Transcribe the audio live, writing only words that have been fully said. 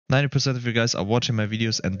90% of you guys are watching my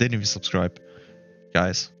videos and didn't even subscribe.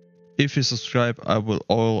 Guys, if you subscribe, I will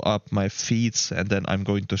oil up my feeds and then I'm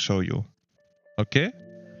going to show you. Okay?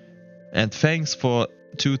 And thanks for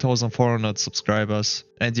 2,400 subscribers.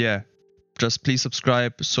 And yeah, just please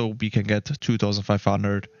subscribe so we can get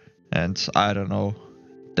 2,500. And I don't know,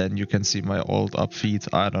 then you can see my oiled up feed.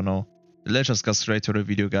 I don't know. Let's just go straight to the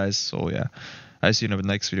video, guys. So yeah, I see you in the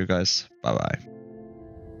next video, guys. Bye bye.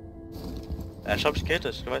 Ich hab dich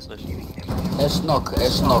getötet, ich weiß nicht. Er ist knock, Bro.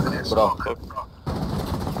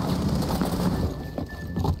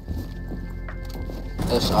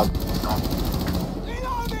 Er ist ab.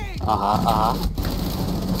 Aha.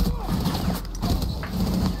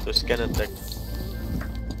 Durch Scan entdeckt.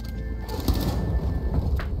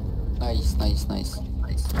 Nice.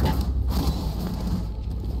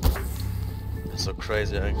 Ist so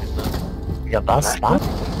crazy eigentlich, ne? Ja, was?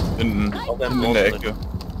 In der Ecke.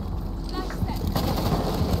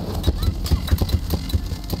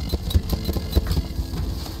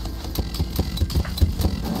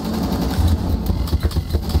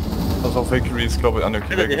 Das auf Valkyrie ist, glaube ich, an der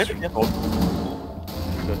Kill.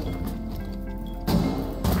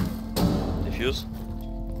 Diffuse.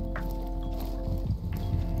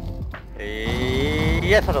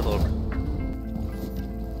 Jetzt hat er Druck.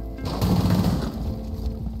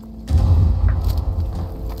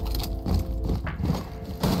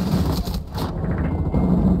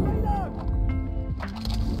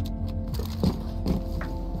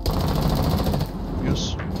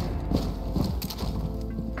 Yes.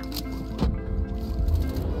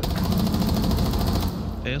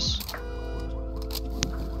 Yes.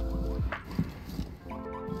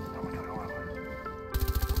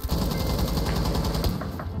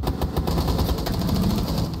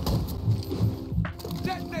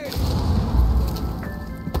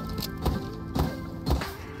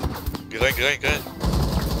 Geh rein.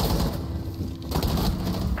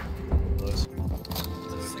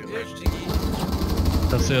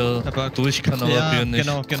 Dass er durch kann, aber Ja, wir nicht.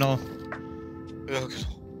 genau. Ja, genau.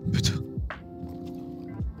 Bitte.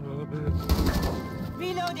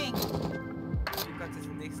 Reloading. Du kannst jetzt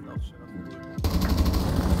den nächsten aufstellen.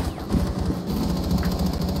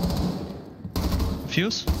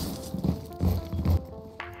 Fuse?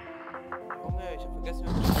 Oh ne, ich hab vergessen,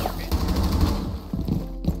 wie man das spielt.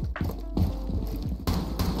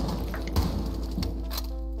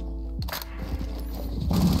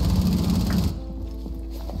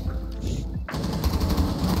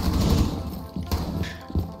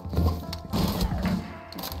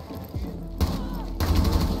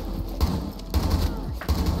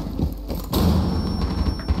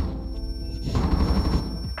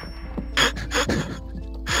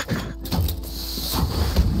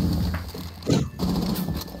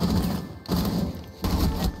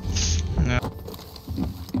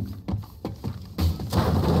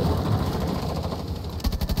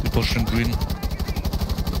 Pushen green.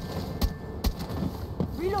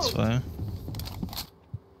 2.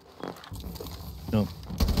 Ja.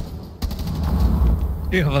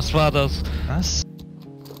 Ja, was war das? Was?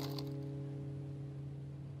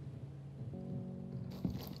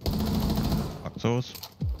 Aktos.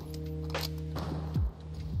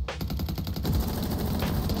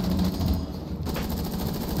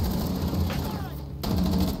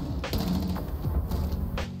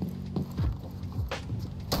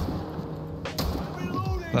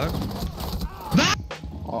 Fuck.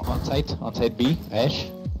 On side B, Ash.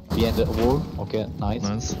 Behind the wall. Okay,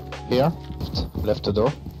 nice. Here, left the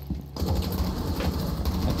door.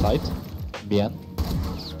 And side. Behind.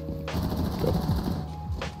 Go.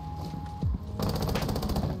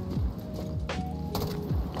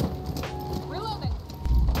 Reloading.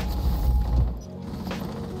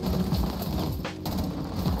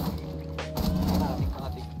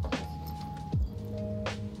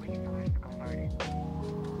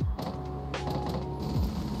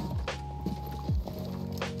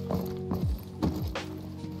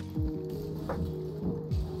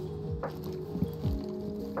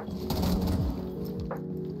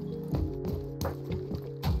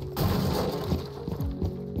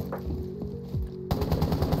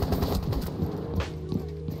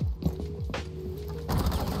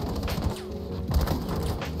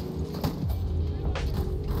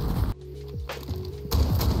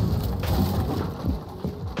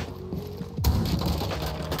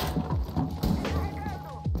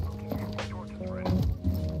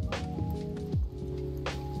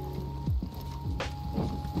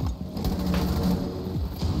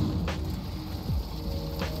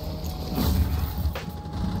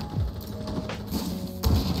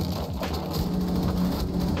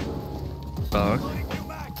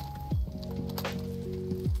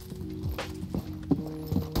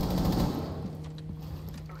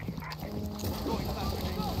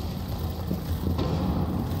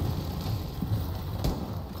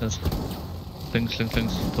 Nice. Links, links,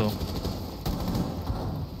 links. So.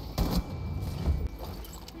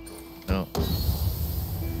 Ja.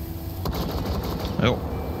 Jo.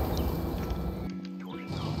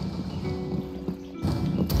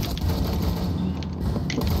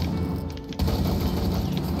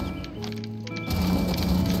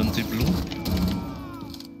 Sind sie blue?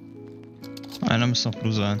 Einer müsste noch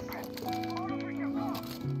blue sein.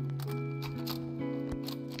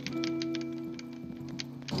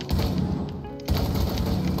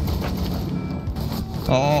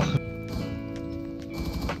 Oh.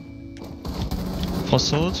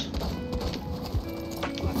 Frost tot.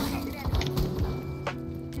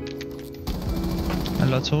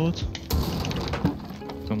 Heller tot.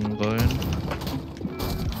 Kommen rein.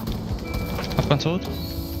 Abgang tot.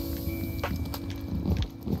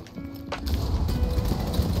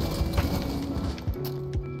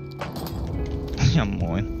 Ja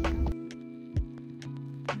moin.